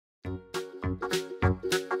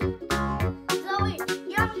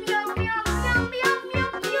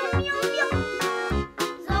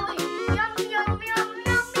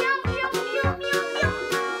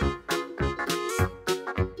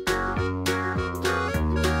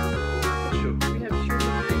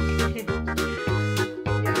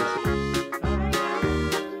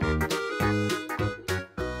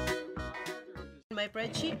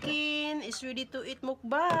fried chicken is ready to eat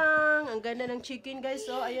mukbang. Ang ganda ng chicken, guys.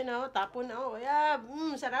 So, ayan o. Tapon na o. Yeah.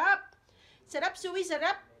 Sarap. Sarap, suwi.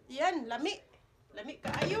 Sarap. Yan. Lami. Lami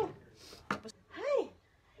kaayo. Hay.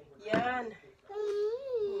 Yan.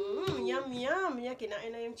 Yum, yum. Yan. Kinain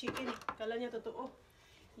na yung chicken. Kala niya totoo.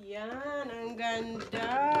 Yan. Ang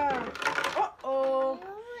ganda. Oh.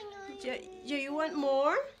 You want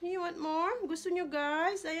more? You want more? Gusto nyo,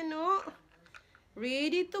 guys? Ayan o.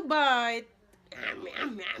 Ready to bite.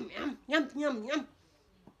 Yum, yum, yum.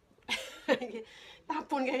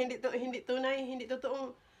 Tapon nga, hindi tunay, hindi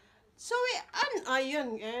totoong. So,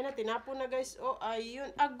 ayun, ayan na, tinapon na, guys. Oh, ayun.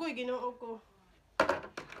 Agoy, ginoo ko.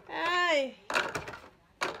 Ay.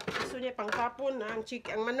 Gusto niya pang tapon, ang chick,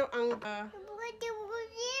 ang manok, ang,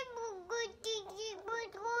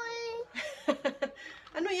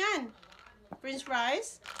 ano yan? French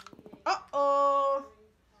fries? Uh-oh.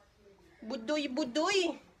 Budoy.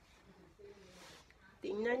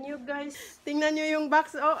 Tingnan nyo, guys. Tingnan nyo yung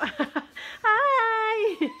box. Oh. Hi.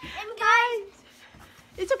 And guys,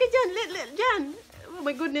 it's okay, Jan. Jan. Oh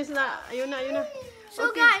my goodness na. Ayun na. So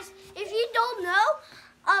okay. guys, if you don't know,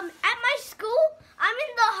 at my school, I'm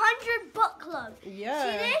in the 100 book club. Yeah.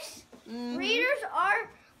 See this? Readers are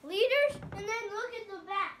leaders, and then look at the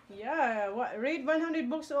back. Yeah. What? Read 100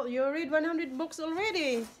 books. You read 100 books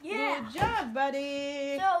already. Yeah. Good job,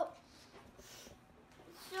 buddy. So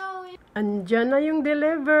Andyan na yung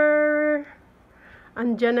deliver.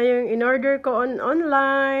 Andyan na yung in-order ko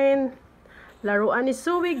online. Laruan ni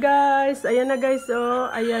Suwi, guys. Ayan na, guys, oh.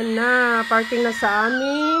 Ayan na. Parking na sa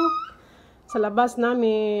amin. Sa labas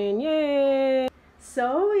namin. Yay!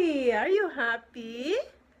 Zoe, are you happy?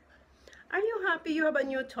 Are you happy you have a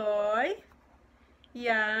new toy?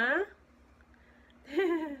 Yeah?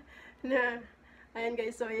 Na. Ayan,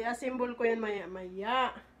 guys. So, i-assemble ko yan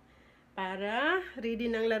maya-maya. Para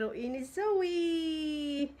ready ng laruin ni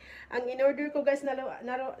Zoe. Ang in-order ko, guys, na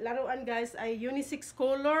laruan, guys, ay unisex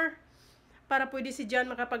color. Para pwede si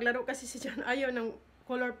Jan makapaglaro kasi si Jan ayaw ng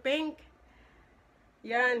color pink.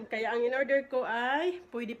 Yan. Kaya ang in-order ko ay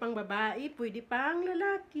pwede pang babae, pwede pang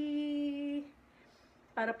lalaki.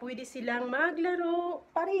 Para pwede silang maglaro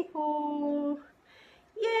pareho.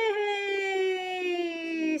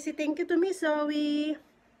 Yay! Si thank you to me, Zoe.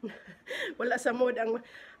 Wala sa mood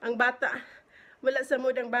ang bata. Wala sa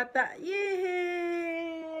mood ang bata.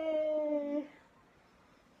 Yay!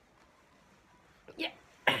 Yeah.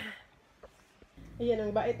 Ayan, ang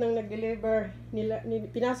bait nang nag-deliver.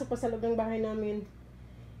 Pinasok pa sa loob ng bahay namin.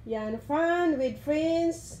 Yan, fun with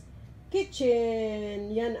friends kitchen.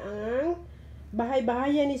 Yan ang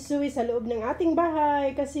bahay-bahayan ni Zoe sa loob ng ating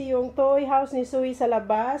bahay. Kasi yung toy house ni Zoe sa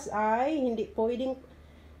labas ay hindi pwedeng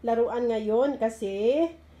laruan ngayon kasi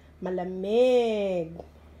malamig.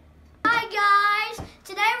 Hi guys!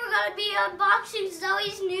 Today we're going to be unboxing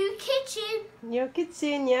Zoe's new kitchen. New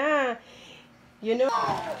kitchen, yeah. You know,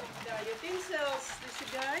 the utensils, this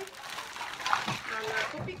guy. Mga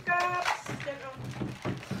coffee cups. Then,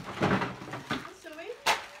 Zoe.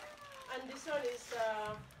 And this one is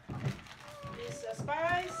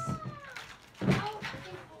spice.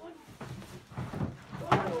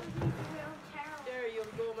 Oh. There you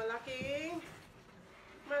go, malaking.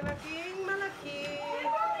 Mommy,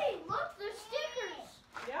 look, there's stickers.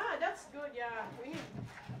 Yeah, that's good. Yeah,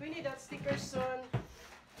 we need that sticker soon.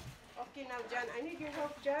 Okay, now, Jan, I need your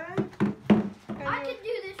help, Jan. I can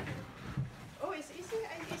do this. Oh, it's easy.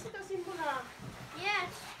 Easy to simple, ha? Yes.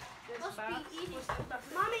 This Must box. be easy. Push the top.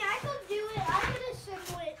 Mommy, I could do it. I could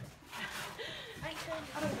assemble it. I could.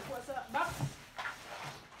 Ano, nakuha sa box?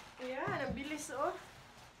 Ayan, ang bilis, oh.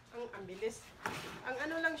 Ang bilis. Ang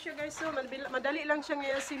ano lang siya, guys, so madali lang siyang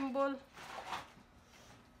i-assemble.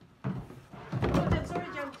 Oh, Jan, sorry,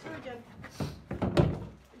 Jan.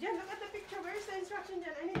 Jan, look at the picture. Where's the instruction,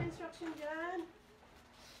 Jan? I need instruction, Jan.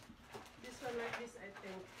 This one like this, I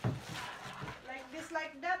think. Like this,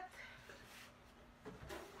 like that.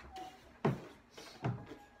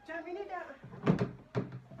 Jan, we need a...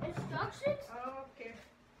 Instructions? Okay.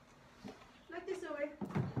 Like this way.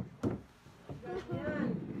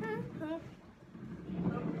 Ganyan.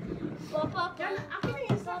 Papa. Jan, akin ang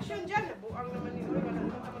instruction dyan. Buang naman ni Uy. Wala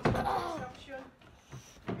naman naman sa instruction.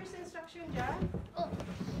 Here's the instruction dyan. Oh.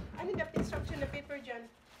 I need the instruction, the paper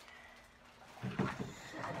dyan.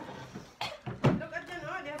 Look at dyan,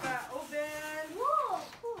 oh. They have an oven. Whoa,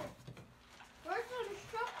 cool. Where's the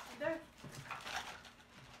instructions? There.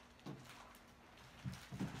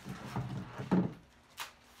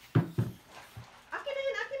 Akin na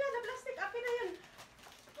yun. The plastic. Akin na yun.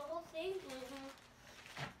 The whole thing?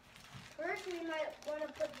 First, we might want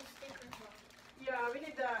to put the stickers on. Yeah, we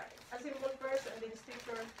need the assemble first and then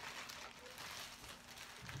sticker.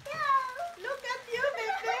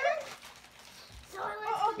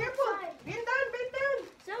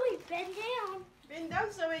 down,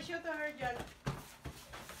 Zoe. Show to her dyan.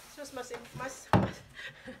 Sus, mas.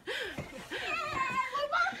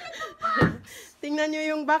 Tingnan nyo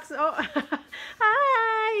yung box. Oh.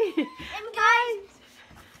 Hi! And guys,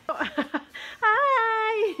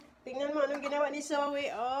 Hi! Tingnan mo anong ginawa ni Zoe.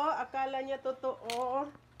 Oh, akala niya totoo.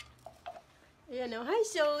 Ayan oh. Hi,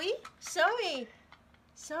 Zoe. Zoe.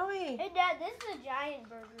 Zoe. hey Dad, this is a giant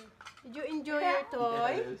burger. Did you enjoy your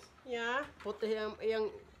toy? Yeah. Puti yung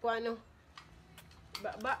kuano.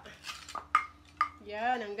 Ba.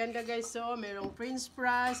 Yan, ang ganda guys. So, merong french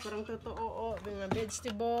fries, parang totoo. Mga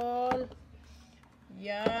vegetable.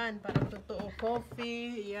 Yan, parang totoo.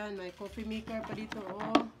 Coffee. Yan, may coffee maker pa dito.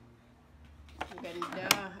 Oh. Ang ganda.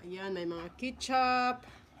 Ayan, may mga ketchup.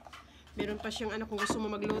 Meron pa siyang ano kung gusto mo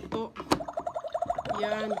magluto.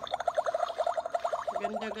 Yan.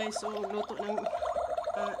 Ganda guys. So, luto ng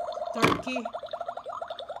turkey.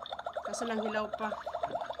 Kaso lang hilaw pa.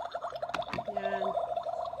 Yan.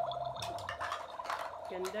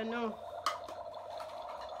 Ganda no.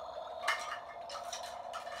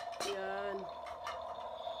 Yan.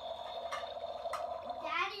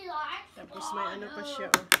 Daddy likes Tapos may ano pa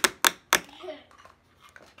siya. Oh.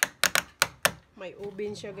 May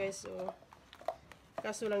oven siya guys. Oh.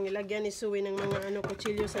 Kaso lang nilagyan ni Zoe ng mga ano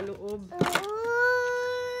kutsilyo sa loob.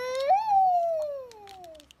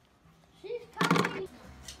 She's coming.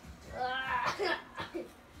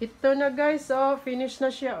 Ito na guys, oh, finish na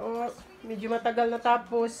siya, oh. Medyo matagal na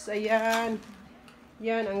tapos. Ayan.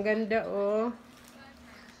 Yan, ang ganda, oh.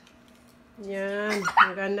 Yan,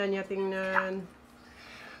 ang ganda niya tingnan.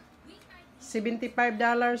 $75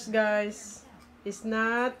 guys. It's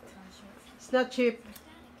not cheap.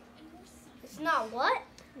 It's not what?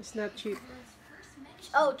 It's not cheap.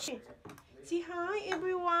 Oh, cheap. Say hi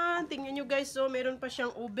everyone. Tingnan nyo guys, oh, meron pa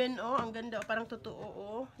siyang oven, oh. Ang ganda, oh, parang totoo,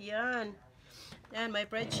 oh. Yan. Yan, my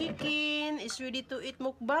fried chicken is ready to eat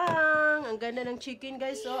mukbang. Ang ganda ng chicken,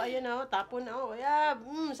 guys. So, ayan oh, tapon oh. Yeah,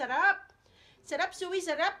 sarap. Sarap, Zoe,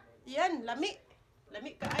 sarap. Yan, lami.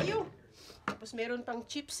 Lami kaayo. Tapos meron pang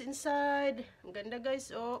chips inside. Ang ganda,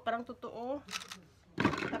 guys. Oh, parang totoo.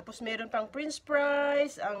 Tapos meron pang french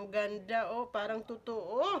fries. Ang ganda, oh, parang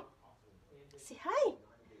totoo. Si hi.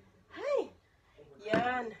 Hi.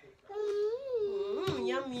 Yan.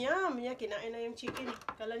 Yum, yum. Yan, kinain na yung chicken.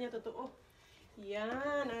 Kala niya totoo.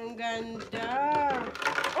 Yan, ang ganda.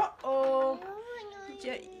 Uh-oh.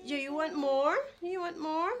 You want more? You want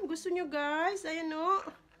more? Gusto nyo guys? Ayan o.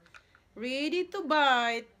 Ready to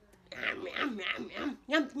bite. Yum, yum, yum, yum.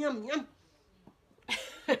 Yum, yum, yum.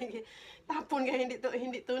 Tapon ka,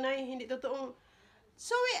 hindi tunay, hindi totoong.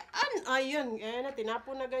 So, ayun. Ayan na,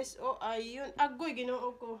 tinapon na guys. Oh, ayun. Agoy,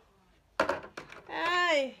 ginoo ko.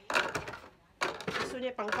 Ay. Gusto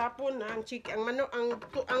niya pang tapon na ang chicken, ang manok,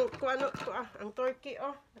 ang turkey,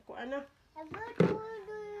 oh. Nakuha na.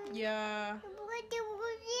 Yeah.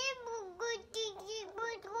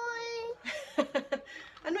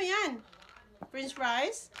 Ano yan? French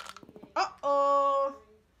fries? Uh-oh.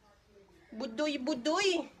 Budoy.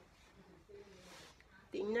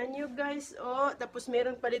 Tingnan nyo guys, oh. Tapos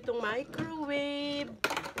meron pa ditong microwave.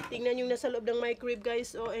 Tingnan yung nasa loob ng microwave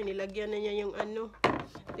guys, oh. Nilagyan na niya yung ano.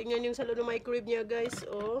 Tingnan yung sa loob ng microwave niya guys,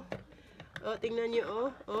 oh. Oh, tingnan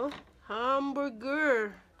nyo, oh.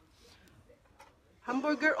 Hamburger.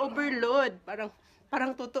 Hamburger overload.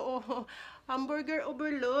 Parang totoo. Hamburger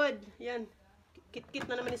overload. Yan. Kit-kit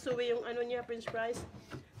na naman ni Zoe yung ano niya, french fries.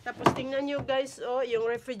 Tapos tingnan nyo guys, oh, yung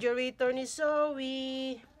refrigerator ni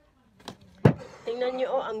Zoe. Tingnan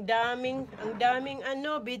nyo, oh, ang daming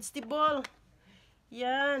ano, vegetable.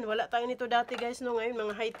 Yan, wala tayo nito dati guys, no. Ngayon,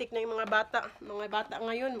 mga high-tech na yung mga bata. Mga bata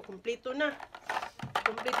ngayon, kumpleto na.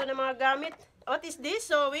 Kumpleto na mga gamit. What is this,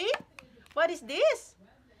 Zoe? What is this?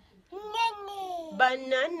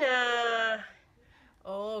 Banana.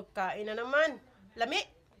 Oh, kain na naman. Lami.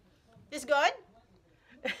 This good?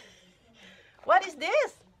 What is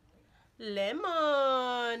this?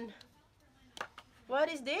 Lemon. What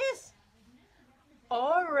is this?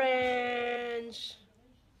 Orange.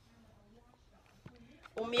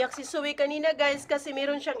 Umiyak si Zoe kanina guys kasi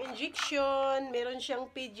meron siyang injection, meron siyang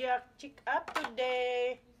pediatric check-up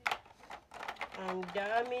today. Ang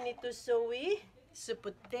dami nito Zoe. So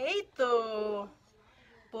potato.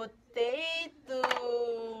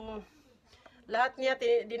 Lahat niya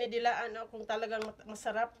dinidilaan kung talagang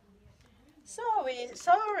masarap. Zoe,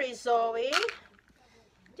 sorry Zoe.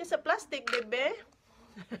 Just a plastic, baby.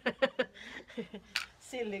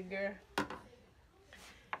 Silly girl.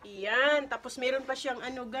 Yan. Tapos meron pa siyang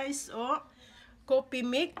ano guys, oh. Coffee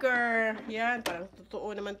maker. Yan. Parang totoo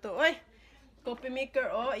naman to. Oy. Coffee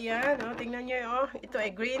maker, oh, yan. Oh, tingnan nyo, oh. Ito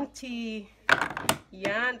ay green tea.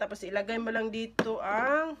 Yan. Tapos, ilagay mo lang dito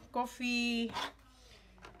ang coffee.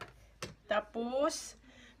 Tapos,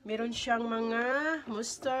 meron siyang mga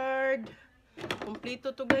mustard.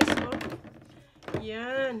 Kompleto to guys, oh.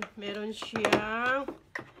 Yan. Meron siyang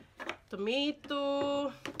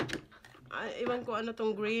tomato. Iwan ko ano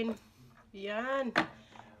tong green. Yan.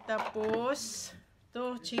 Tapos,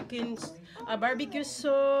 to chicken, barbecue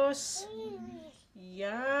sauce.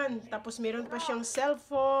 Yan. Tapos, meron pa siyang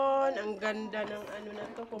cellphone. Ang ganda ng ano na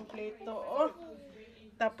to, kompleto, oh.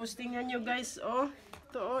 Tapos, tingnan nyo guys, oh.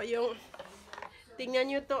 Ito, oh, yung, tingnan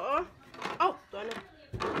nyo to, oh. Oh, ito ano.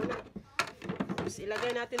 Tapos,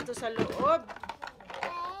 ilagay natin to sa loob.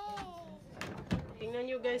 Tingnan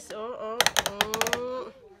nyo guys, oh, oh.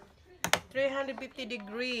 350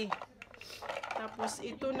 degree. Tapos,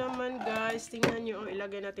 ito naman guys, tingnan nyo, oh,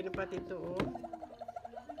 ilagay natin pati ito, oh.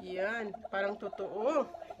 Yan, parang totoo.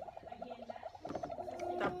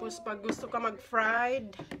 Tapos, pag gusto ka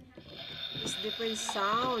mag-fried, is different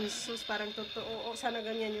sounds. So, parang totoo. Oh, sana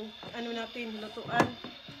ganyan yung, ano natin, lutuan.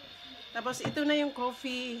 Tapos, ito na yung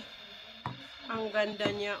coffee. Ang ganda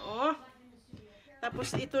niya, oh. Tapos,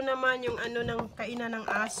 ito naman yung ano ng kainan ng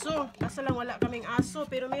aso. Kaso lang, wala kaming aso.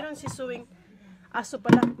 Pero meron si Suwing aso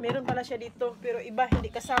pala. Meron pala siya dito. Pero iba, hindi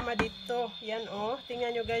kasama dito. Yan, oh.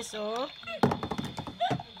 Tingnan nyo, guys, oh.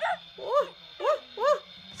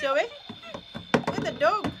 Zoe? Look at the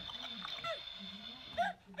dog.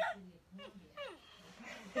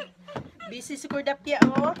 Busy si Kordapia,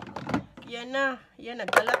 oh. Yan na. Yan,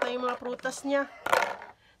 nagkalat na yung mga prutas niya.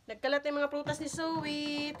 Nagkalat na yung mga prutas ni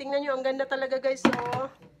Zoe. Tingnan nyo, ang ganda talaga, guys, oh.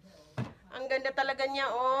 Ang ganda talaga niya,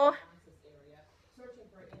 oh.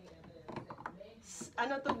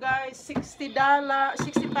 Ano to, guys? $65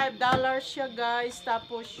 siya, guys.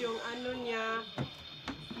 Tapos, yung ano niya,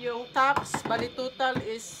 yung tax, bali total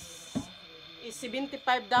is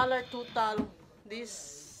 $75 total. This,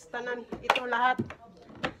 tanan, ito lahat.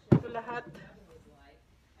 Ito lahat.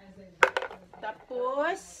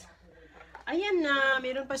 Tapos, ayan na,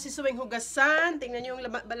 meron pa si Suwing hugasan. Tingnan nyo yung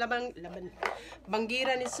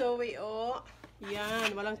banggira ni Zoe, oh.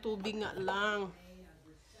 Yan, walang tubig nga lang.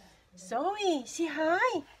 Zoe, say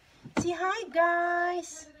hi. Say hi,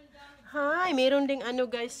 guys. Hi, meron ding ano,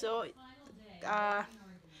 guys, so,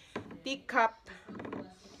 teacup.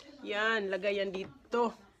 Yan, lagay yan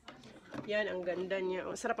dito. Yan, ang ganda niya.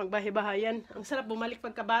 Ang sarap magbahay-bahayan. Ang sarap bumalik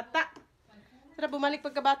pagkabata. Sarap bumalik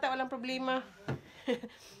pagkabata, walang problema.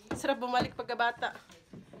 Sarap bumalik pagkabata.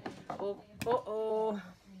 Oh.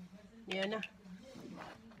 Yan na.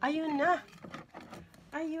 Ayun na.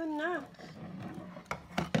 Ayun na.